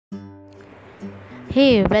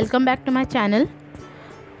Hey, welcome back to my channel.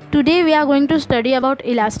 Today we are going to study about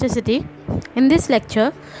elasticity. In this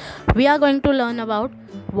lecture, we are going to learn about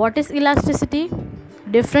what is elasticity,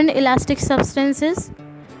 different elastic substances,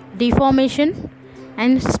 deformation,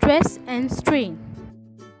 and stress and strain.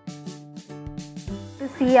 To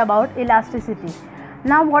see about elasticity.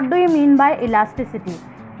 Now, what do you mean by elasticity?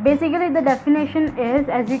 Basically, the definition is,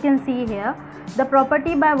 as you can see here, the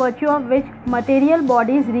property by virtue of which material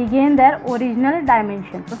bodies regain their original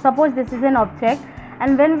dimension. So suppose this is an object,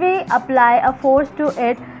 and when we apply a force to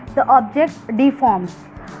it, the object deforms.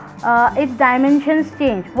 Its dimensions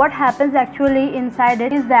change. What happens actually inside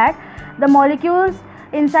it is that the molecules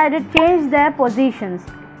inside it change their positions.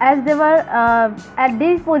 As they were at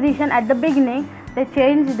this position at the beginning, they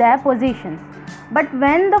change their positions. But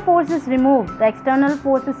when the force is removed, the external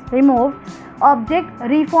force is removed, object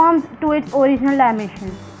reforms to its original dimension.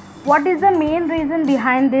 What is the main reason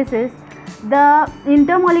behind this is the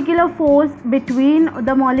intermolecular force between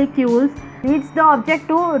the molecules needs the object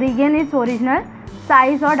to regain its original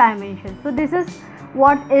size or dimension. So this is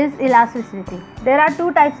what is elasticity. There are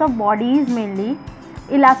two types of bodies mainly: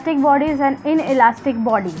 elastic bodies and inelastic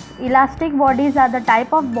bodies. Elastic bodies are the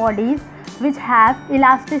type of bodies which have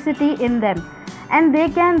elasticity in them, and they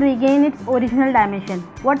can regain its original dimension.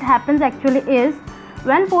 What happens actually is,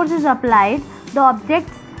 when force is applied, the object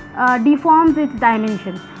deforms its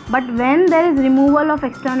dimension. But when there is removal of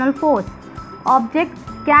external force, object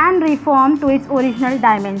can reform to its original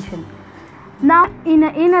dimension. Now, in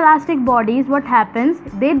inelastic bodies, what happens?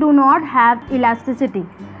 They do not have elasticity,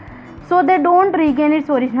 so they don't regain its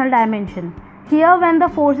original dimension. Here, when the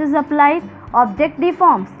force is applied, object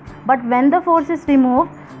deforms, but when the force is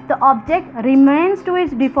removed, the object remains to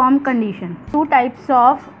its deformed condition. Two types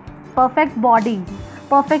of perfect bodies: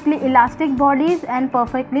 perfectly elastic bodies and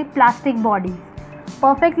perfectly plastic bodies.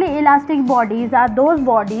 Perfectly elastic bodies are those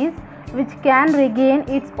bodies which can regain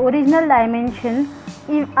its original dimension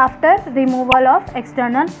after removal of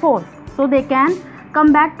external force. So they can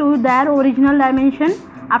come back to their original dimension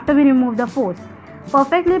after we remove the force.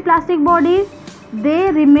 Perfectly plastic bodies,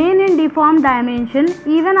 they remain in deformed dimension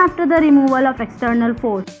even after the removal of external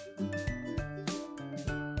force.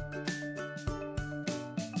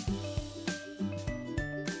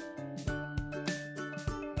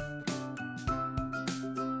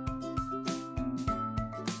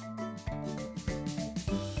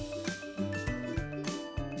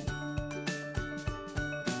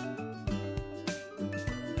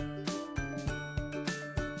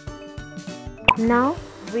 Now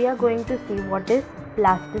we are going to see what is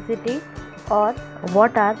plasticity or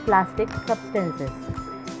what are plastic substances.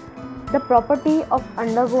 The property of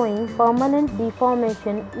undergoing permanent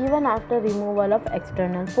deformation even after removal of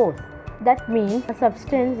external force. That means a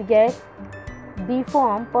substance gets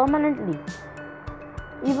deformed permanently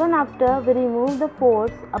even after we remove the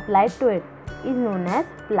force applied to it is known as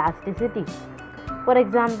plasticity. For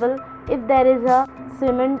example, if there is a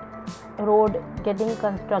cement road getting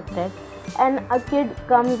constructed and a kid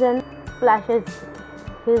comes and splashes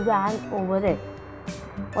his hand over it,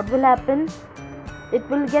 what will happen? It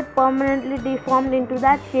will get permanently deformed into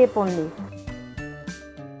that shape only.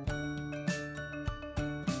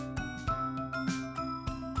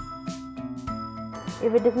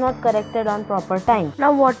 If it is not corrected on proper time.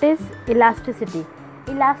 Now, what is elasticity?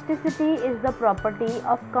 Elasticity is the property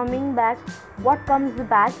of coming back. What comes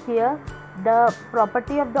back here? The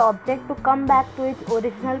property of the object to come back to its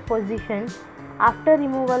original position after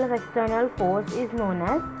removal of external force is known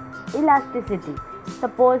as elasticity.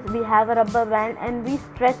 Suppose we have a rubber band and we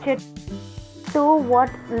stretch it to what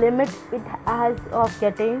limit it has of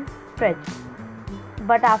getting stretched,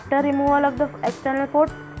 but after removal of the external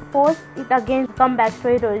force, it again come back to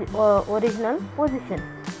its original position.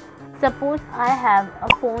 Suppose I have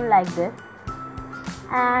a phone like this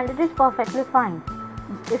and it is perfectly fine.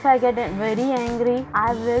 If I get very angry,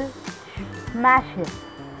 I will smash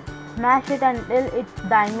it until its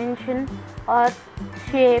dimension or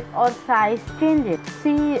shape or size changes.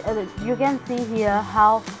 See, you can see here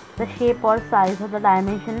how the shape or size of the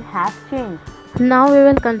dimension has changed. Now we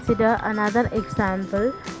will consider another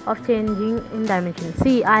example of changing in dimension.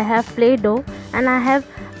 See, I have Play-Doh and I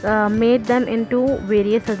have made them into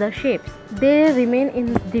various other shapes. They remain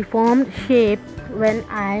in deformed shape when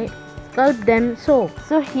I sculpt them so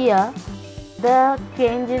here the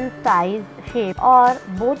change in size, shape, or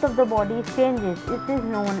both of the bodies changes. It is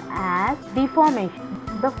known as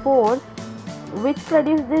deformation. The force which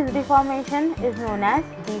produces this deformation is known as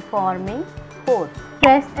deforming force.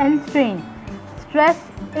 Stress and strain. Stress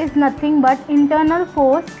is nothing but internal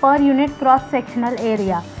force per unit cross-sectional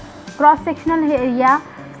area. Cross-sectional area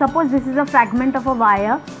suppose this is a fragment of a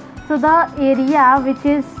wire. So the area which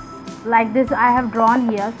is like this I have drawn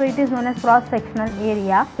here, so it is known as cross sectional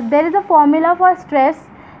area. There is a formula for stress.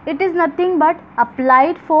 It is nothing but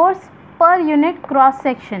applied force per unit cross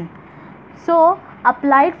section. So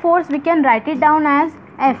applied force we can write it down as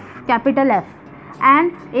F, capital F,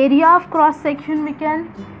 and area of cross section we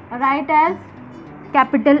can write as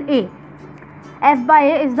capital A. F by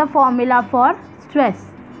A is the formula for stress.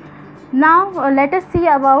 Now let us see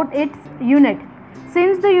about its unit.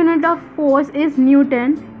 Since the unit of force is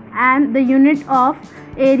Newton and the unit of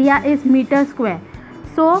area is meter square,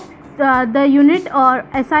 so the unit or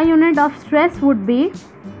SI unit of stress would be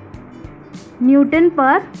Newton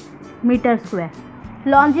per meter square.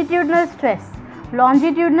 Longitudinal stress.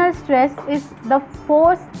 Longitudinal stress is the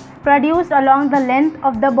force produced along the length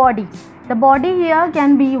of the body. The body here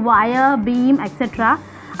can be wire, beam, etc.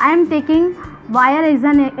 I am taking wire as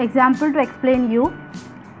an example to explain you.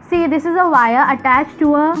 See, this is a wire attached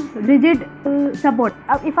to a rigid support.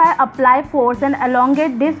 If I apply force and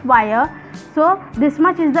elongate this wire, so this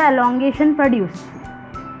much is the elongation produced,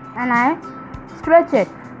 and I stretch it,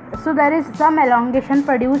 so there is some elongation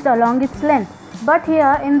produced along its length. But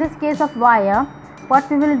here in this case of wire, what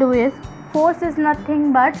we will do is, force is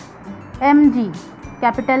nothing but mg,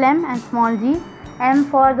 capital M and small g, m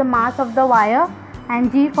for the mass of the wire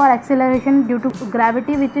and g for acceleration due to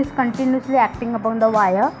gravity which is continuously acting upon the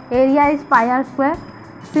wire. Area is pi r square,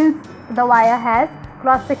 since the wire has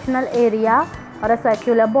cross sectional area or a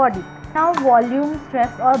circular body. Now volume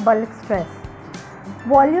stress or bulk stress.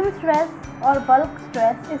 Volume stress or bulk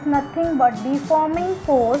stress is nothing but deforming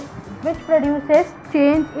force which produces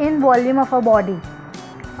change in volume of a body.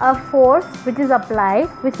 A force which is applied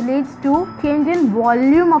which leads to change in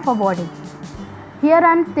volume of a body. Here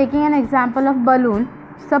I am taking an example of balloon.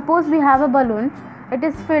 Suppose we have a balloon, it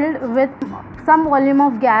is filled with some volume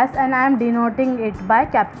of gas and I am denoting it by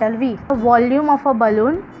capital V. The volume of a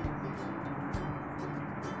balloon.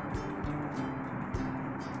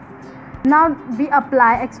 Now we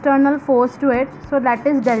apply external force to it, so that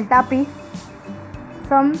is delta P,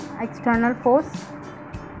 some external force.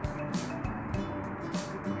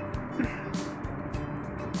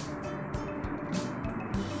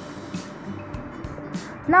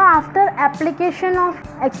 Now after application of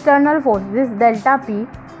external force, this delta P,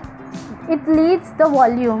 it leads the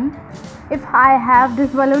volume. If I have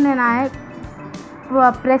this balloon and I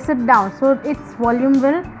press it down, so its volume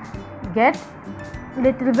will get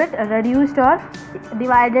little bit reduced or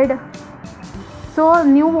divided. So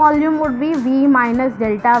new volume would be V minus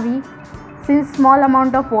delta V, since small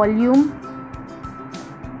amount of volume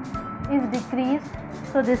is decreased.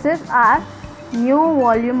 So this is our new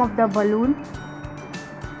volume of the balloon.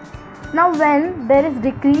 Now when there is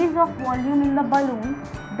decrease of volume in the balloon,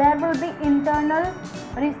 there will be internal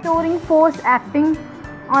restoring force acting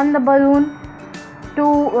on the balloon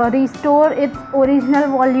to restore its original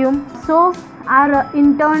volume. So our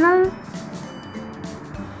internal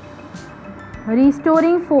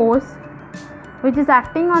restoring force which is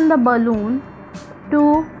acting on the balloon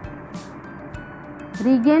to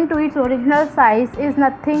regain to its original size is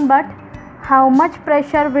nothing but how much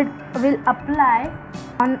pressure will apply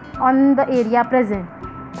on the area present.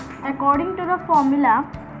 According to the formula,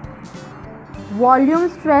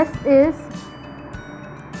 volume stress is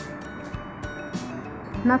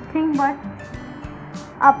nothing but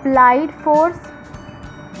applied force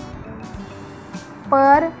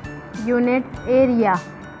per unit area.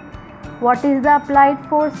 What is the applied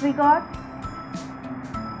force we got?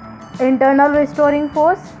 Internal restoring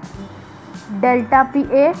force delta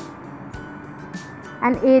PA,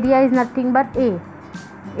 and area is nothing but A.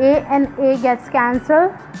 A and A gets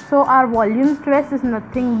cancelled, so our volume stress is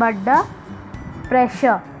nothing but the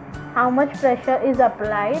pressure. How much pressure is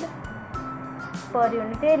applied per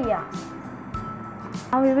unit area.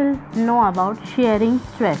 Now we will know about shearing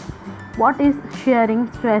stress. What is shearing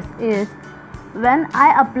stress is when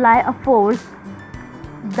I apply a force,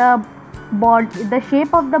 the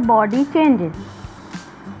shape of the body changes.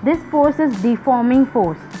 This force is deforming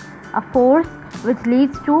force, a force which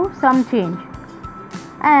leads to some change,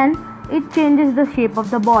 and it changes the shape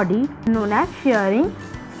of the body, known as shearing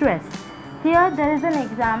stress. Here there is an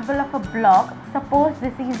example of a block. Suppose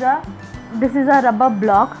this is a rubber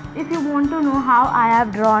block. If you want to know how I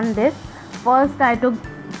have drawn this, first I took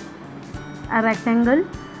a rectangle.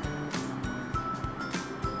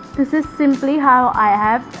 This is simply how I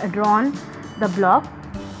have drawn the block.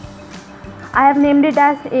 I have named it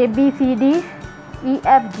as A, B, C, D, E,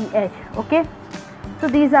 F, G, H. Okay. So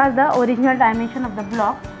these are the original dimension of the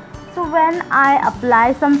block. So when I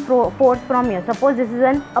apply some force from here, suppose this is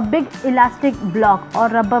a big elastic block or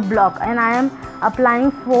rubber block, and I am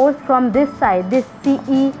applying force from this side, this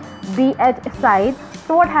CEBH side.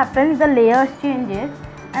 So what happens, the layers changes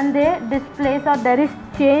and they displace, or there is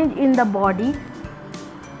change in the body.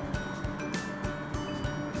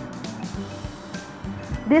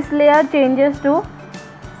 This layer changes to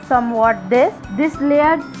somewhat this. This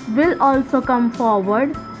layer will also come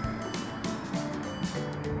forward.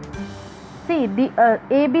 See, the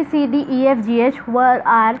A, B, C, D, E, F, G, H were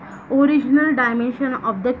our original dimension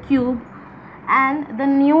of the cube, and the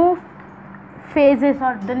new phases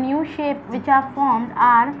or the new shape which are formed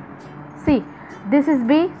are, see, this is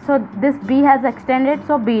B, so this B has extended,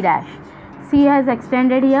 so B dash. C has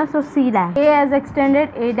extended here, so C dash. A has extended,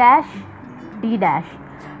 A dash, D dash.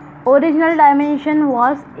 Original dimension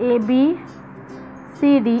was A, B,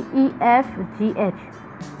 C, D, E, F, G, H.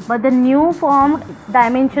 But the new formed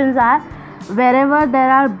dimensions are, wherever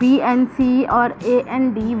there are B and C or A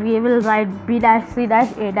and D, we will write B dash, C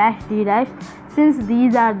dash, A dash, D dash, since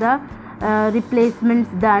these are the replacements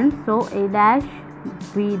done. So A dash,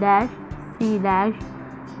 B dash, C dash,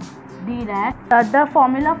 D dash. The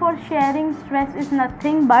formula for shearing stress is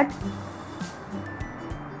nothing but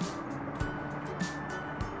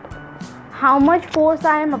how much force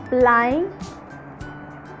I am applying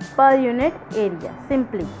per unit area.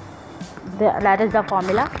 Simply, that is the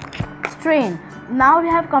formula. Strain. Now we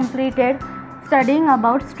have completed studying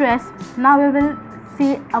about stress. Now we will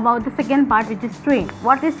see about the second part, which is strain.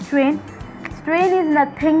 What is strain? Strain is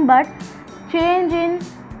nothing but change in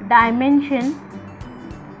dimension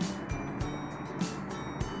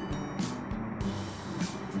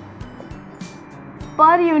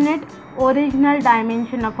per unit original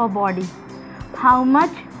dimension of a body. How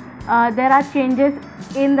much there are changes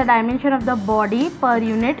in the dimension of the body per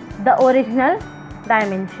unit the original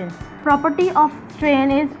dimension. Property of strain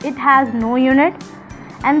is it has no unit,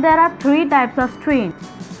 and there are three types of strain: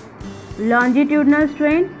 longitudinal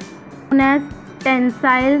strain, known as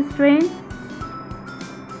tensile strain,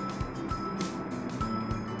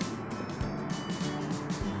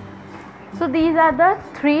 so these are the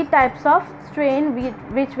three types of strain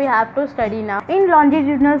which we have to study now. In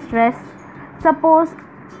longitudinal stress, suppose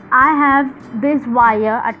I have this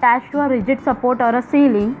wire attached to a rigid support or a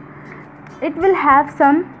ceiling. It will have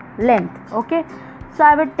some length, okay, so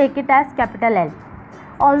I will take it as capital L.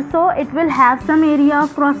 Also it will have some area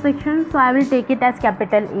of cross section, so I will take it as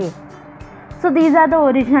capital A. So these are the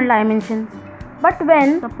original dimensions. But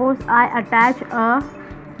when suppose I attach a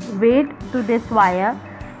weight to this wire,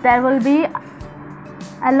 there will be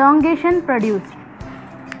elongation produced.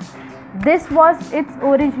 This was its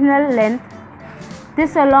original length.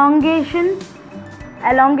 This elongation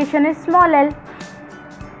is small l.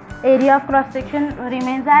 Area of cross section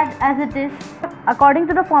remains as it is. According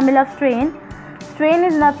to the formula of strain, strain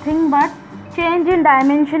is nothing but change in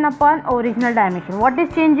dimension upon original dimension. What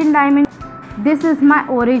is change in dimension? This is my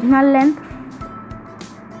original length,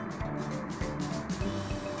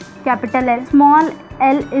 capital L. Small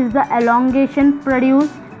l is the elongation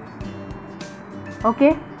produced,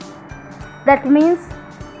 okay, that means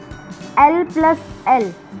L plus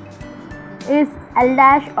L is L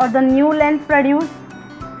dash, or the new length produced,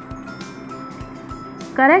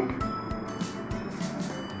 correct?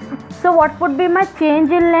 So what would be my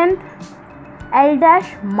change in length? L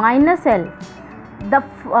dash minus L, the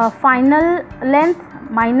final length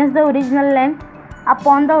minus the original length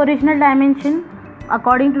upon the original dimension,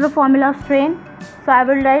 according to the formula of strain. So I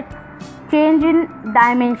will write change in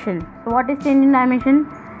dimension. So what is change in dimension?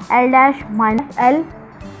 L dash minus L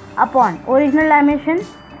upon original dimension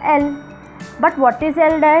L. But what is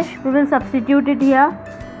L dash? We will substitute it here.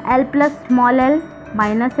 L plus small l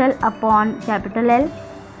minus L upon capital L,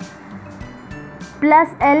 plus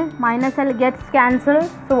L minus L gets cancelled.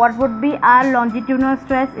 So what would be our longitudinal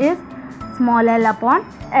stress is small l upon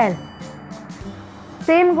L.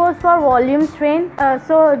 Same goes for volume strain.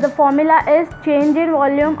 So the formula is change in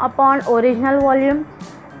volume upon original volume.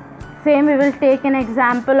 Same, we will take an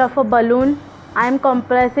example of a balloon. I am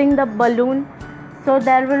compressing the balloon, so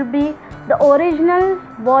there will be the original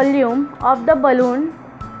volume of the balloon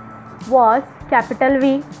was capital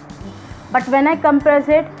V, but when I compress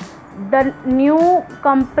it, the new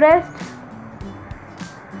compressed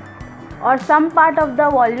or some part of the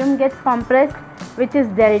volume gets compressed, which is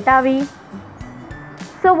delta V.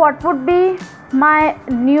 So what would be my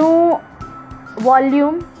new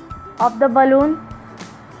volume of the balloon?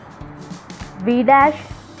 V dash.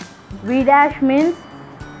 V dash means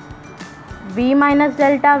V minus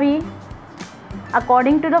delta V.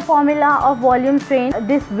 According to the formula of volume strain,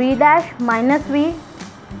 this V dash minus V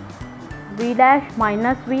V dash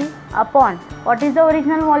minus V upon, what is the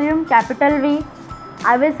original volume? Capital V.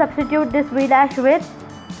 I will substitute this V dash with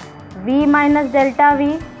V minus delta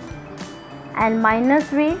V and minus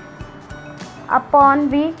V upon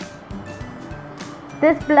V.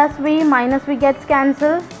 This plus V minus V gets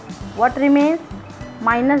cancelled. What remains?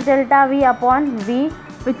 Minus delta V upon V,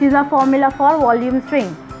 which is a formula for volume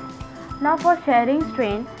strain. Now for shearing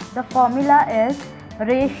strain, the formula is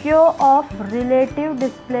ratio of relative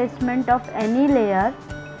displacement of any layer.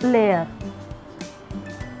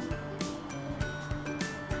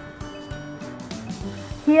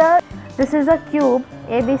 Here this is a cube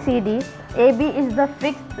ABCD. AB is the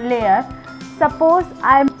fixed layer. Suppose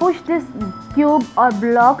I push this cube or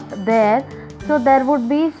block there, so there would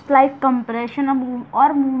be slight compression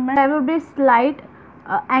or movement. There will be slight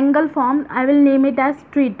angle formed. I will name it as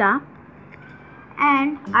theta,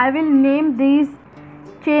 and I will name these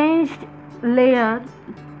changed layer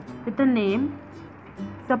with a name.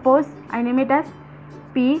 Suppose I name it as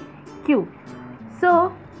PQ.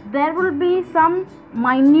 So there will be some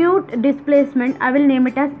minute displacement. I will name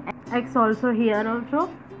it as X also here also.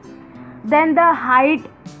 Then the height,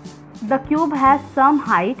 the cube has some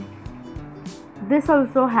height. This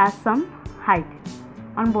also has some height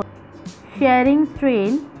on both. Shearing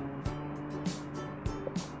strain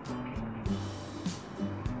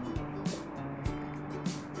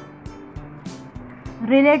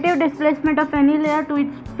relative displacement of any layer to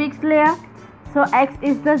its fixed layer. So X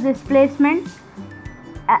is the displacement,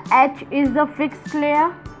 H is the fixed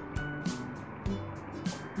layer.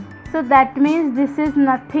 So that means this is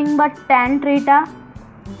nothing but tan theta.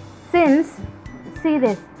 Since, see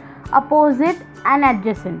this, opposite and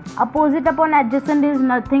adjacent. Opposite upon adjacent is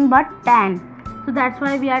nothing but tan. So that's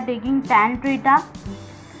why we are taking tan theta.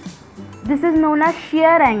 This is known as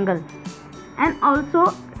shear angle. And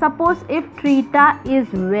also suppose if theta is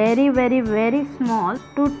very small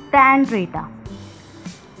to tan theta.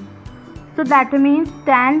 So that means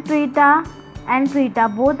tan theta and theta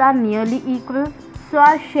both are nearly equal. So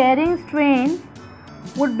our shearing strain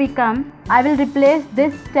would become, I will replace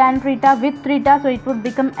this tan theta with theta, so it would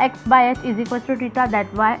become X by H is equals to theta.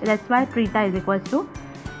 That's why theta is equals to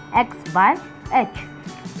X by H.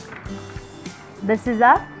 This is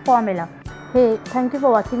our formula. Hey, thank you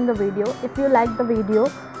for watching the video. If you like the video,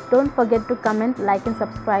 don't forget to comment, like and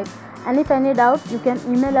subscribe. And if any doubt, you can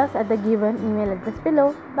email us at the given email address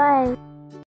below. Bye.